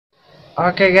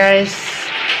Okay guys,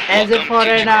 as a Welcome to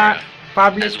foreigner, Jakarta.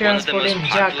 public As one of the transport most in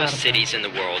populous Jakarta. cities in the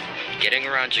world, getting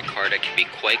around Jakarta can be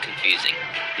quite confusing.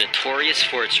 Notorious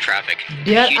for its traffic,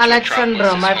 Dear huge Alexandra,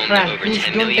 metropolis is my home to friend, over please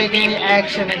 10 don't million take any people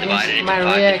action and against divided into my 5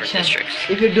 different reaction. districts.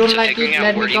 If you don't So like figuring it, out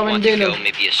let where me do you comment want to below. go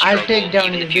may be a I'll struggle take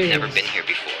down even your if you've never videos. been here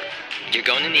before. You're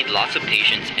going to need lots of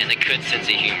patience and a good sense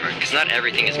of humor, because not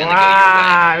everything is going to go your way.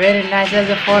 Wow, very nice as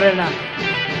a foreigner.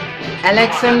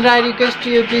 Alexandra, I request to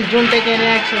you, please don't take any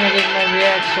action against my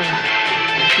reaction.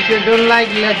 If you don't like,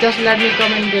 just let me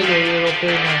comment below your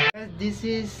opinion. This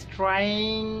is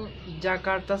trying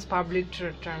Jakarta's public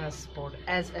transport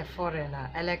as a foreigner.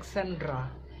 Alexandra,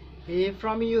 he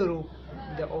from Europe,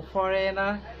 the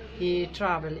foreigner, he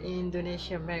travel in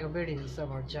Indonesia, mega videos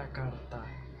about Jakarta.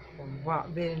 Wow,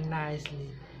 very nicely.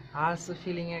 Also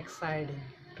feeling exciting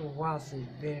to watch it,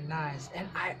 very nice. And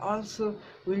I also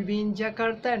will be in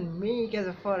Jakarta and make as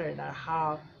a foreigner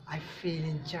how I feel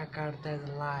in Jakarta as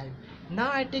live.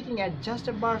 Now I'm taking at just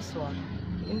a bird's walk.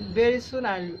 Very soon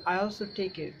I also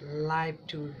take a live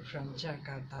tour from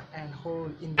Jakarta and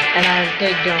hold in the, and I'll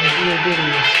take down your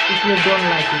videos if you don't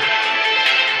like it.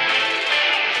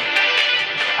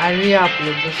 I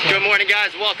re-upload this one. Good morning,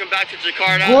 guys. Welcome back to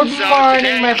Jakarta. Good morning,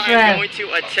 today my friend. I'm going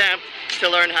to attempt to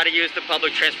learn how to use the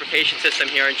public transportation system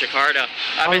here in Jakarta.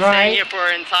 I've been Alright. staying here for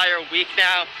an entire week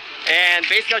now, and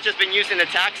basically I've just been using the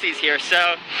taxis here.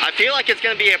 So I feel like it's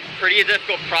going to be a pretty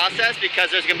difficult process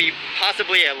because there's going to be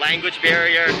possibly a language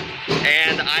barrier,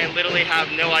 and I literally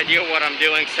have no idea what I'm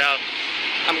doing. So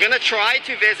I'm going to try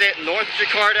to visit North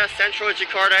Jakarta, Central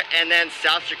Jakarta, and then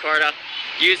South Jakarta,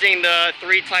 using the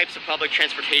 3 types of public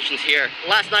transportations here.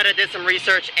 Last night I did some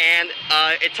research, and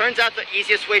it turns out the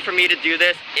easiest way for me to do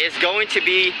this is going to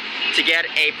be to get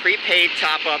a prepaid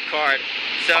top-up card.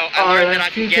 So I learned that I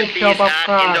can get these at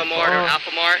Indomart or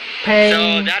Alphamart.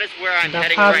 So that is where I'm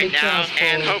heading right now,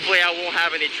 and hopefully I won't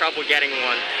have any trouble getting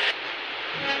one.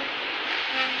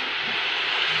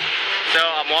 So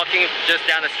I'm walking just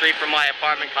down the street from my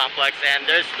apartment complex, and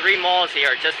there's 3 malls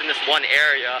here just in this one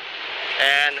area.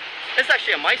 And it's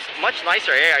actually a much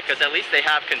nicer area because at least they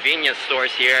have convenience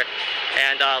stores here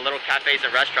and little cafes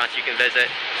and restaurants you can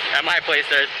visit. At my place,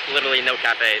 there's literally no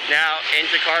cafes. Now, in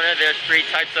Jakarta, there's 3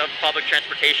 types of public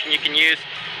transportation you can use.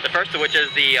 The first of which is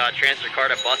the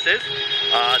Trans-Jakarta buses.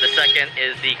 The second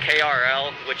is the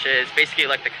KRL, which is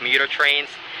basically like the commuter trains.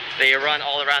 They run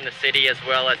all around the city as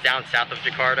well as down south of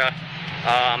Jakarta.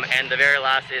 And the very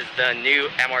last is the new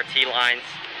MRT lines,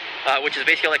 which is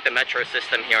basically like the metro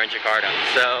system here in Jakarta.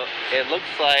 So it looks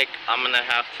like I'm gonna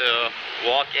have to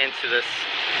walk into this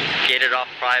gated off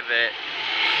private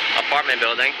apartment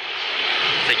building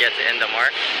to get to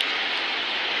Indomart.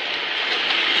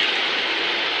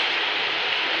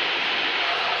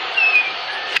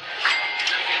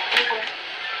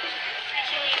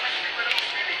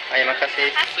 Terima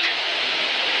kasih.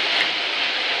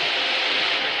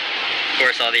 Of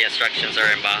course, all the instructions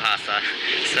are in Bahasa,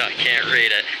 so I can't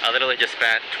read it. I literally just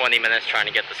spent 20 minutes trying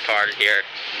to get this card here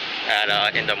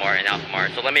at Indomart and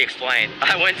Alphamart. So let me explain.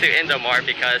 I went to Indomart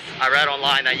because I read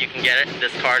online that you can get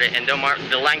this card at Indomart.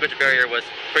 The language barrier was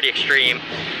pretty extreme.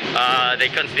 They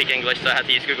couldn't speak English, so I had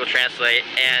to use Google Translate.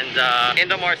 And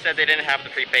Indomart said they didn't have the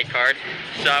prepaid card.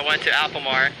 So I went to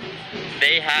Alphamart.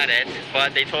 They had it,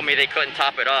 but they told me they couldn't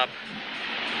top it up.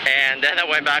 And then I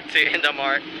went back to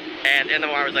Indomart, and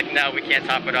Indomart was like, no, we can't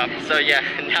top it up. So yeah,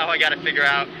 now I gotta figure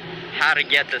out how to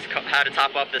get this, how to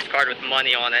top up this card with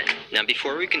money on it. Now,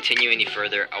 before we continue any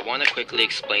further, I want to quickly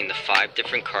explain the 5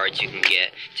 different cards you can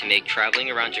get to make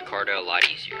traveling around Jakarta a lot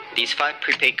easier. These 5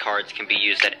 prepaid cards can be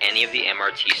used at any of the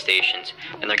MRT stations,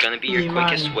 and they're going to be your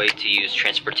quickest way to use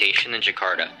transportation in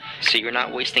Jakarta, so you're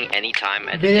not wasting any time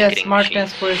at the ticketing machine.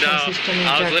 So,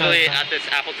 I was literally at this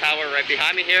Apple Tower right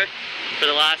behind me here for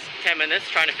the last 10 minutes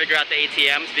trying to figure out the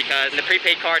ATMs because the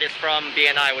prepaid card is from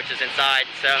BNI, which is inside.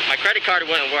 So my credit card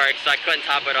wouldn't work, so I couldn't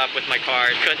top it up with my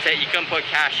card. You couldn't put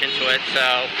cash into it.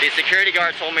 So the security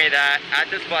guard told me that at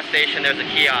this bus station there's a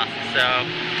kiosk, so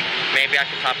maybe I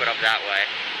can top it up that way.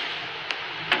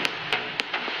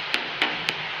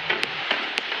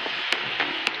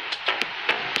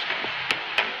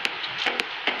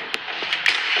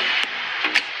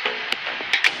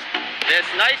 This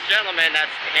nice gentleman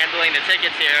that's handling the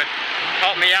tickets here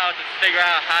helped me out to figure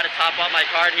out how to top up my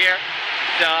card here.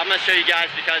 So I'm going to show you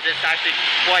guys because it's actually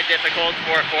quite difficult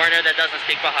for a foreigner that doesn't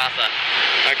speak Bahasa.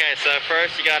 Okay, so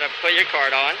first you got to put your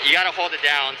card on. You got to hold it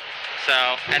down. So,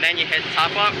 and then you hit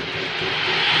top up.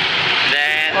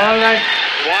 Then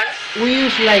once. We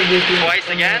use like this twice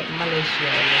again.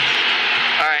 Malaysia.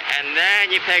 Alright, and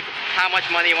then you pick how much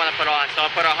money you want to put on. So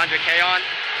I'll put 100K on.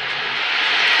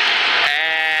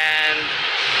 And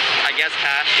I against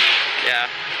cash. Yeah.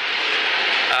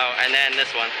 Oh, and then this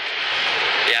one.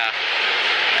 Yeah.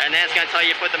 And then it's gonna tell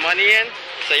you put the money in.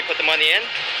 So you put the money in,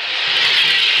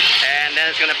 and then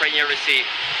it's gonna bring you a receipt.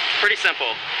 Pretty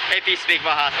simple. If you speak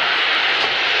Bahasa.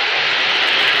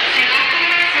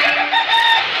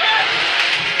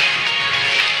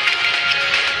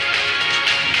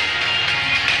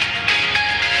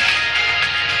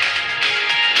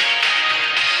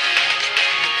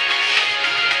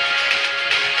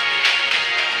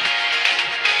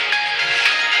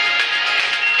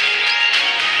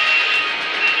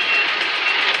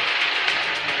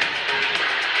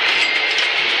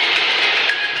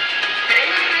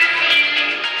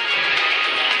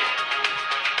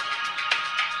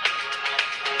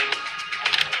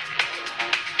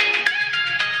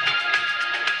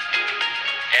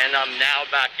 And I'm now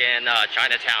back in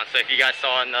Chinatown. So if you guys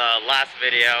saw in the last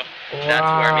video, that's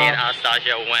where me and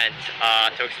Anastasia went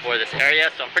to explore this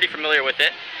area. So I'm pretty familiar with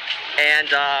it. And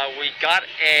we got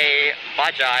a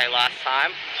bajai last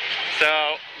time.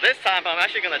 So this time I'm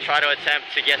actually going to try to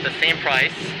attempt to get the same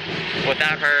price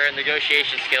without her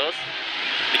negotiation skills,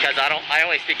 because I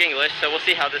only speak English. So we'll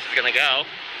see how this is going to go.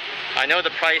 I know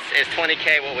the price is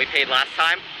 20K what we paid last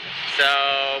time. So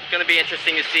it's going to be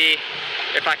interesting to see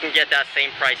if I can get that same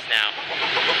price now.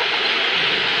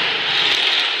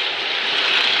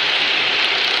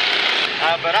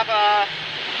 Berapa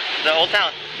the Old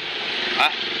Town?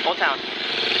 Hah? Old Town.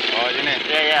 Oh ini?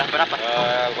 Iya, berapa?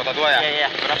 Kota tua ya? Iya,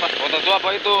 berapa? Kota tua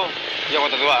apa itu? Ya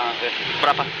kota tua.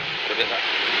 Berapa? Udah biasa.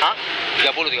 Hah?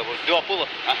 30. 20.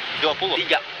 Hah? 20.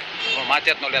 3. Oh,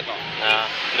 macet no, lihat no. Nah,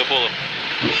 20.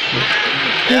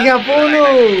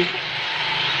 30.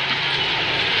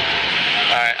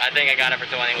 Alright, I think I got it for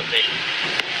 20, we'll see.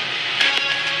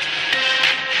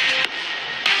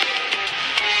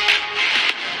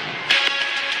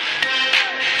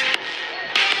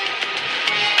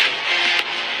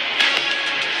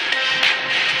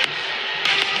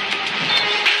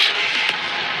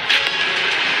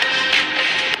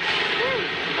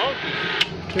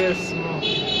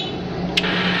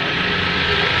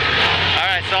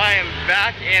 Alright, so I am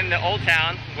back in the Old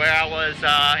Town where I was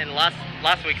in last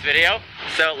week's video.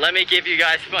 So let me give you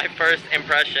guys my first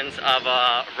impressions of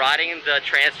riding the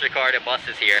Jakarta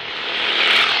buses here.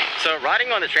 So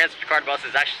riding on the Jakarta bus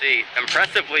is actually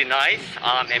impressively nice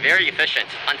and very efficient.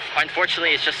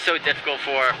 Unfortunately, it's just so difficult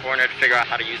for a foreigner to figure out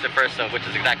how to use it first, so which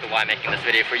is exactly why I'm making this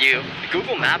video for you.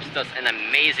 Google Maps does an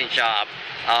amazing job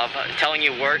of telling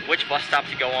you which bus stop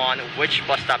to go on, which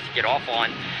bus stop to get off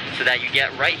on, so that you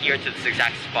get right here to this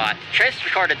exact spot.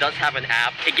 Jakarta does have an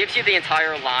app. It gives you the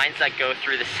entire lines that go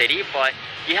through the city, but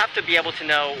you have to be able to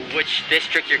know which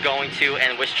district you're going to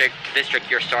and which district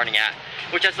you're starting at.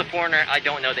 Which, as a foreigner, I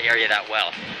don't know the area that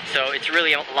well. So it's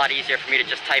really a lot easier for me to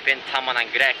just type in Taman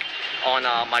Anggrek on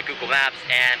my Google Maps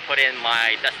and put in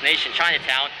my destination,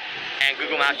 Chinatown, and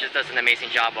Google Maps just does an amazing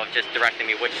job of just directing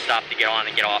me which stop to get on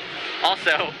and get off.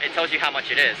 Also, it tells you how much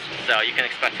it is, so you can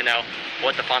expect to know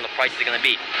what the final price is going to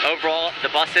be. Overall, the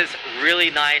bus is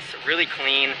really nice, really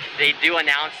clean. They do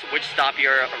announce which stop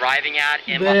you're arriving at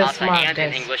in Bahasa and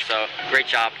in English, so great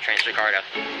job, Jakarta.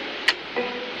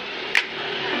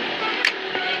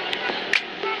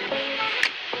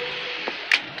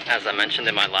 As I mentioned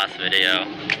in my last video,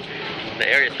 the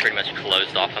area is pretty much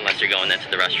closed off unless you're going into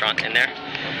the restaurant in there.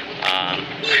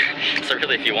 So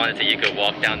really, if you wanted to, you could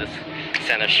walk down this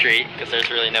center street because there's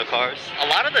really no cars. A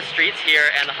lot of the streets here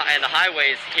and the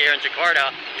highways here in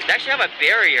Jakarta, they actually have a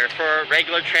barrier for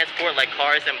regular transport like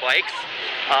cars and bikes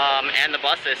and the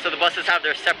buses. So the buses have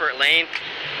their separate lane.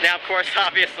 Now, of course,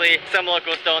 obviously, some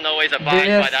locals don't always abide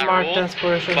by that rule,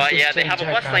 but yeah, they have a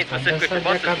bus lane specifically for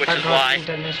buses, which is why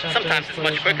sometimes it's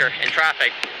much quicker in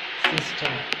traffic.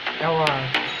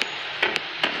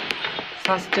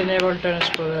 Sustainable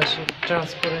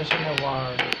Transportation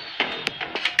Award.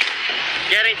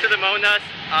 Getting to the Monas,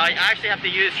 I actually have to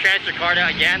use Jakarta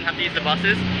again, have to use the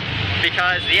buses,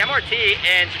 because the MRT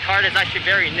in Jakarta is actually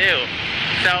very new.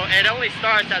 So it only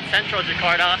starts at central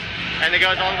Jakarta, and it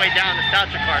goes all the way down to South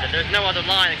Jakarta. There's no other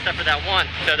line except for that one.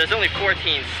 So there's only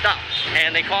 14 stops,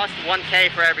 and they cost 1K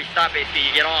for every stop basically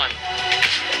you get on.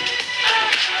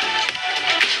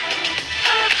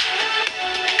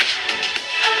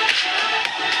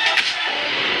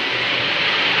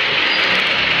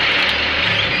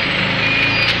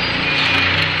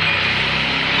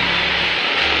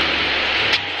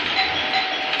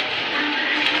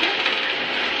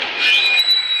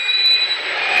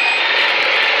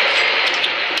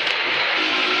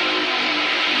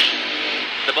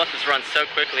 The buses run so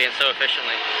quickly and so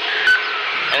efficiently.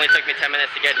 It only took me 10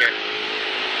 minutes to get here.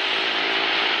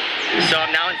 So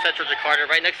I'm now in central Jakarta,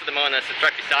 right next to the Monas. It's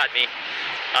right beside me.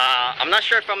 I'm not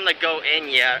sure if I'm gonna go in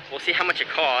yet. We'll see how much it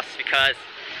costs because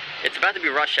it's about to be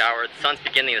rush hour. The sun's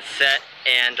beginning to set,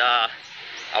 and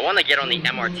I want to get on the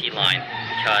MRT line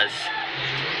because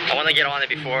I want to get on it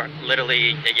before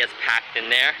literally it gets packed in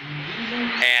there,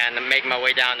 and make my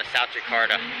way down to South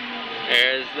Jakarta.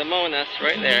 There's the Monas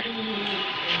right there.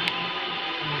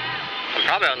 I'm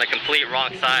probably on the complete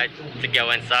wrong side to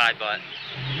go inside, but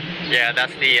yeah,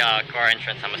 that's the car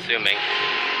entrance, I'm assuming.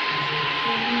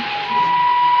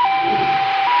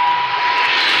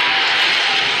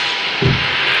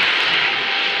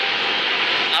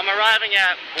 I'm arriving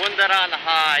at Bundaran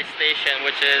High Station,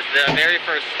 which is the very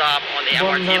first stop on the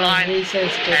MRT line,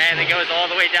 and it goes all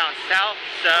the way down south,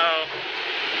 so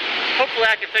hopefully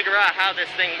I can figure out how this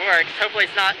thing works. Hopefully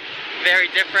it's not very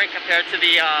different compared to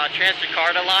the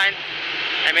Trans-Jakarta line,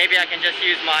 and maybe I can just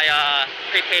use my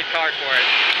prepaid card for it.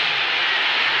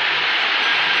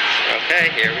 Okay,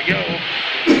 here we go.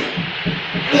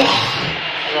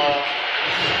 Hello.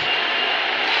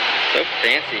 So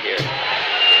fancy here.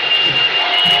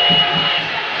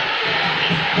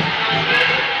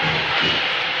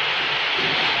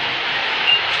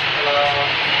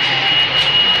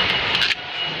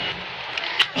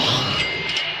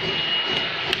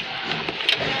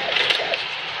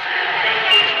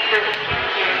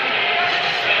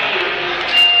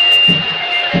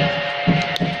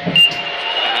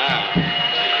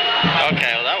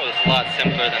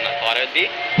 Simpler than I thought it would be.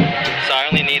 So I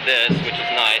only need this, which is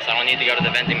nice. I don't need to go to the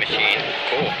vending machine.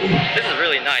 Cool. This is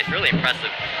really nice, really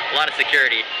impressive. A lot of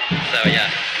security. So yeah.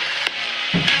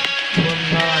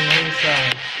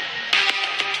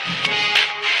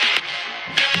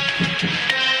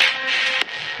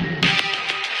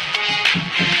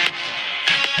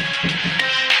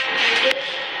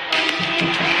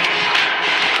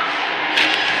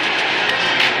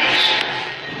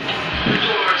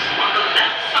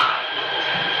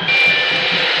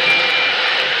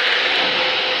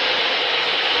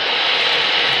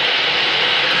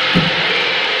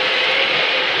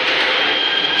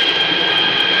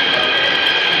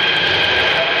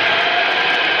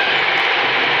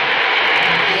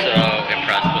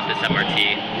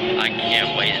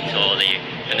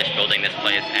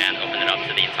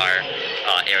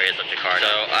 Areas of Jakarta.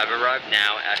 So I've arrived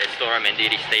now at Istora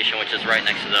Mandiri Station, which is right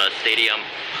next to the stadium.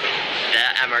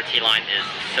 That MRT line is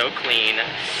so clean,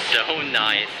 so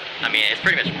nice. I mean, it's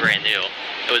pretty much brand new.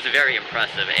 It was very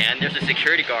impressive, and there's a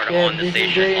security guard on the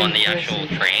station, on the actual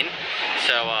train.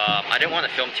 So I didn't want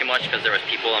to film too much because there was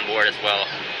people on board as well,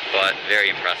 but very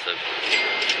impressive.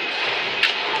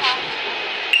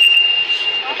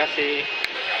 Kasih.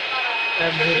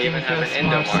 We even have an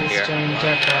Indo mark here.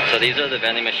 So these are the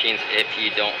vending machines if you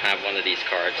don't have one of these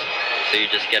cards. So you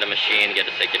just get a machine, get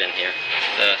a ticket in here.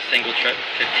 The single trip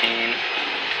 15,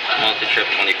 multi-trip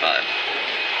 25.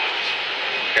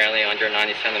 Apparently under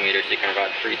 90 centimeters you can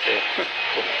ride free too.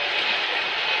 Cool.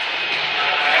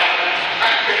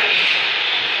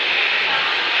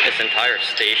 This entire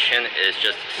station is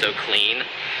just so clean.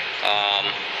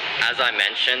 As I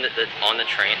mentioned, on the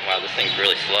train, wow, this thing's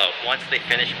really slow. Once they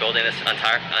finish building this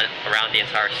around the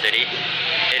entire city,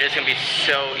 it is going to be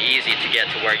so easy to get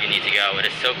to where you need to go. It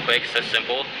is so quick, so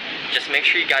simple. Just make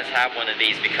sure you guys have one of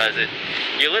these because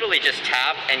you literally just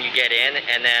tap and you get in,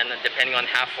 and then depending on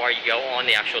how far you go on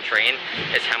the actual train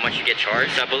is how much you get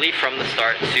charged. So I believe from the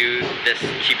start to this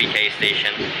GBK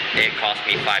station, it cost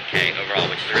me 5K overall,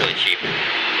 which is really cheap.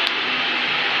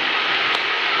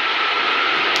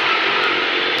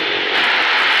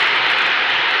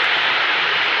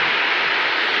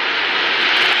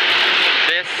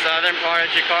 Southern part of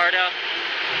Jakarta,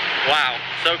 wow,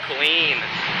 so clean.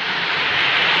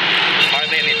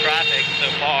 Hardly any traffic so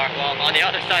far. Well, on the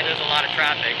other side there's a lot of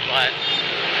traffic, but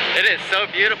it is so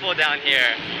beautiful down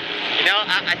here. You know,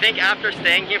 I think after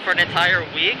staying here for an entire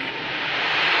week,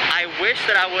 I wish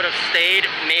that I would have stayed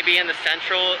maybe in the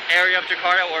central area of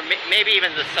Jakarta or maybe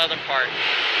even the southern part.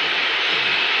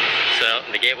 So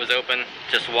the gate was open,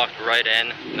 just walked right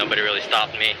in, nobody really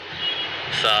stopped me.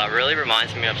 So it really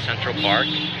reminds me of Central Park.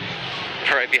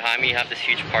 Right behind me you have this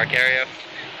huge park area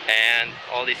and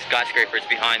all these skyscrapers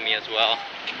behind me as well.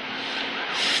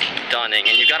 Stunning.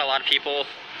 And you've got a lot of people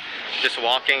just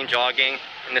walking, jogging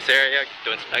in this area,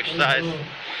 doing some exercise.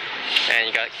 And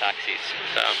you got taxis.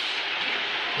 So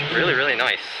really, really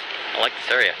nice. I like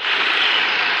this area.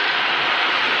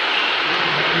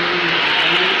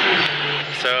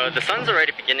 So the sun's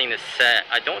already beginning to set.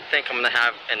 I don't think I'm gonna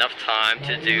have enough time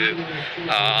to do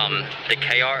the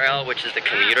KRL, which is the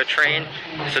commuter train.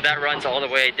 So that runs all the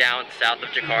way down south of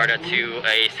Jakarta to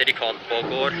a city called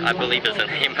Bogor, I believe is the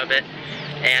name of it.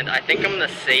 and I think I'm gonna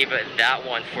save that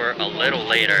one for a little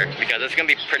later because it's gonna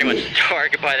be pretty much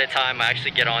dark by the time I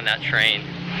actually get on that train.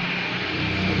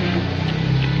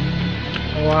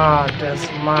 Wow, the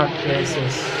smart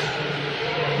places.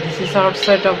 This is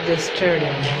outside of the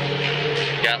stadium.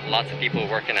 Got lots of people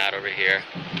working out over here.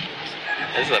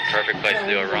 This is a perfect place to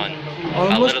do a run.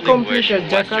 Almost completed.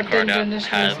 West Jakarta Jakarta International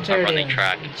has a Stadium. running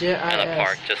track and a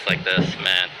park just like this,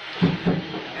 man.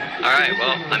 Alright,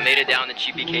 well, I made it down to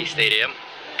GPK Stadium.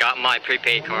 Got my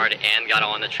prepaid card and got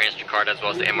on the Transjakarta as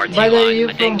well as the MRT By the way, line. you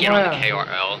I didn't get on the from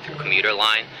KRL, the commuter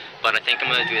line, but I think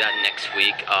I'm going to do that next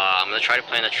week. I'm going to try to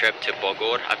plan a trip to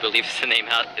Bogor, I believe is the name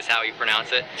is how you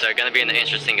pronounce it. So it's going to be an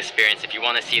interesting experience. If you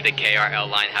want to see the KRL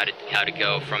line, how to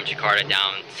go from Jakarta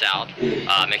down south,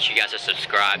 make sure you guys are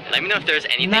subscribed. Let me know if there's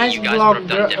anything Nice you guys vlog, would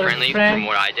have done differently friend. from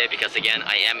what I did, because again,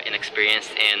 I am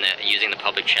inexperienced in using the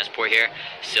public transport here.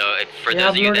 So if, for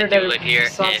Yeah, those of you that do live here,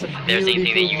 such if a there's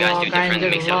anything that you guys do beautiful different that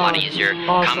makes it a lot vlog. easier,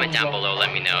 Awesome comment down vlog. below,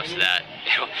 let me know,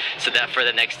 so that for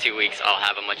the next 2 weeks I'll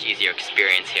have a much easier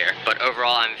experience here. But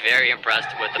overall, I'm very impressed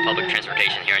with the public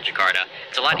transportation here in Jakarta.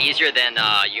 It's a lot easier than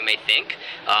you may think.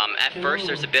 At first,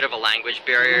 there's a bit of a language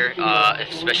barrier,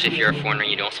 especially if you're a foreigner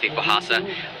and you don't speak Bahasa,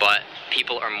 but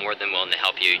people are more than willing to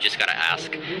help you. You just gotta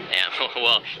ask, and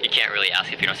well, you can't really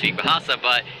ask if you don't speak Bahasa,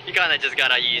 but you kinda just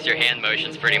gotta use your hand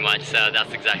motions pretty much. So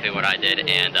that's exactly what I did,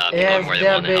 and people are more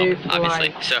than willing to help,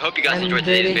 obviously. So I hope you guys and enjoyed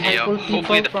today's very video. helpful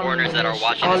Hopefully the people from foreigners that are Indonesia,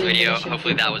 watching all this video, Indonesian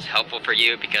hopefully that people. was helpful for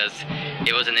you, because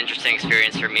it was an interesting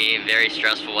experience for me, very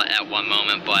stressful at one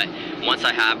moment, but once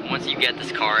you get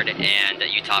this card and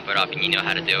you top it up and you know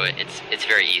how to do it, it's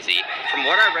very easy. From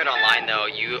what I read online though,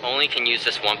 you only can use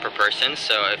this one per person,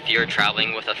 so if you're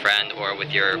traveling with a friend or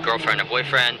with your girlfriend or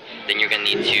boyfriend, then you're gonna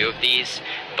need 2 of these.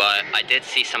 But I did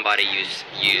see somebody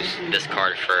use this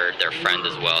card for their friend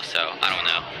as well, so I don't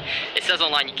know. It says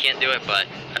online you can't do it, but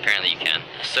apparently you can.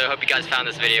 So I hope you guys found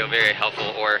this video very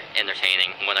helpful or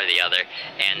entertaining, one or the other.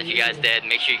 And if you guys did,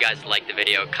 make sure you guys like the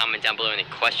video, comment down below any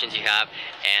questions you have,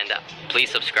 and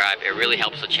please subscribe. It really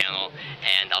helps the channel.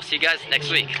 And I'll see you guys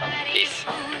next week. Peace.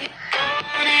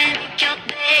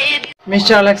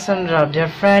 Mr. Alexandra, dear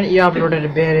friend, you uploaded a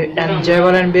very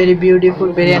enjoyable and very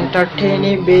beautiful, very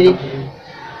entertaining, very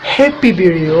happy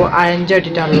video. I enjoyed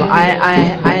it a lot.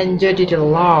 I enjoyed it a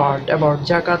lot about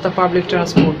Jakarta public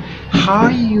transport. How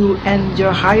you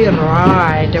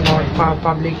ride about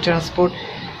public transport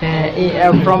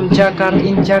from Jakarta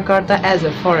in Jakarta as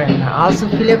a foreigner. I also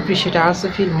feel appreciated. I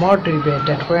also feel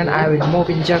motivated when I will move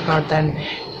in Jakarta and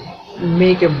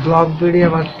make a blog video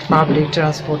about public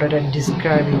transport and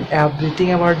describing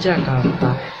everything about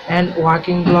Jakarta, and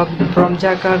walking blog from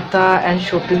Jakarta and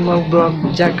shopping mall blog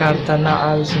Jakarta. Now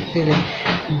I also feeling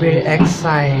very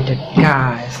excited,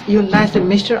 guys. You nice,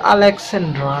 Mr.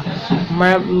 Alexandra,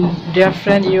 my dear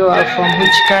friend. You are from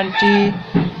which country?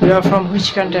 You are from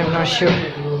which country? I'm not sure.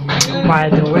 By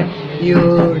the way,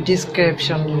 your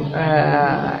description,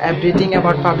 everything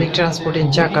about public transport in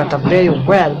Jakarta, very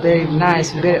well, very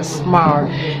nice, very smart,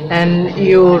 and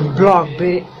your blog,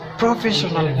 very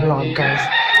professional blog, guys,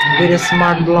 very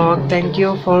smart blog. Thank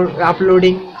you for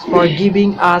uploading, for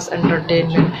giving us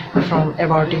entertainment from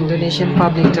about Indonesian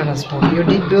public transport. You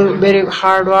did very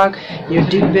hard work. You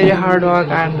did very hard work.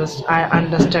 I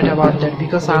understand about that,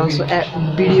 because I also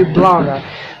a video blogger.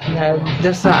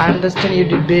 Just I understand you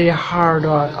did very hard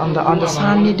work on the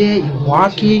sunny day,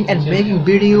 walking and making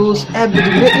videos.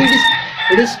 Everything.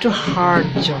 It is too hard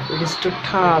job. It is too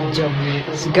tough job.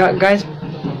 So, guys,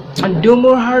 and do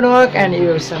more hard work, and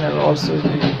your channel also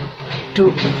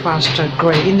too faster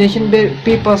growing. Indonesian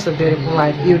people are very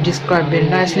polite. You describe very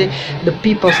nicely. The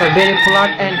people are very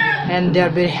polite, and they are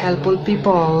very helpful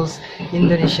peoples.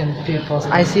 Indonesian peoples.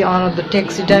 I see one of the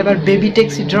taxi driver, baby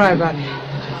taxi driver.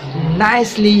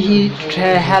 Nicely he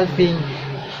helping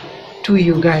to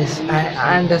you guys.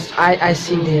 I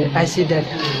see that.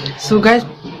 So guys,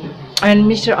 and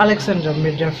Mr. Alexander, my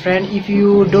dear friend, if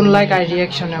you don't like our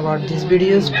reaction about these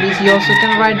videos, please you also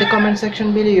can write the comment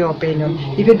section below your opinion.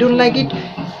 If you don't like it,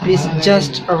 please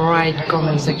just write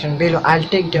comment section below. I'll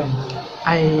take down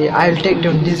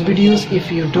these videos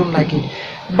if you don't like it.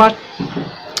 But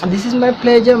this is my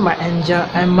pleasure, my enjoy,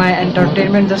 and my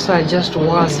entertainment. That's why I just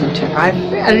watch it. I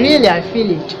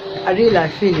feel it.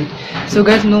 So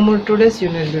guys, no more today's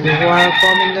unit video. Who are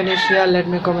from Indonesia, let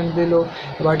me comment below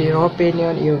about your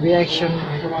opinion, your reaction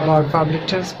about public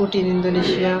transport in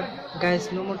Indonesia.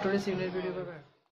 Guys, no more today's unit video. Bye bye.